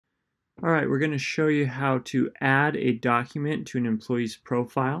Alright, we're going to show you how to add a document to an employee's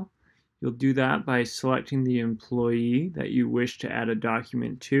profile. You'll do that by selecting the employee that you wish to add a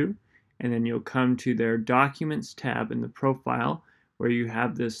document to, and then you'll come to their Documents tab in the profile where you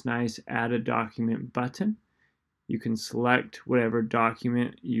have this nice Add a Document button. You can select whatever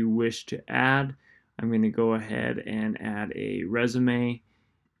document you wish to add. I'm going to go ahead and add a resume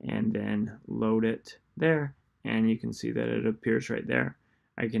and then load it there, and you can see that it appears right there.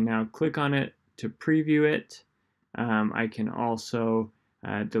 I can now click on it to preview it. I can also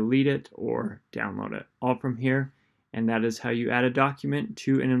delete it or download it all from here, and that is how you add a document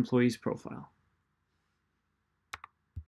to an employee's profile.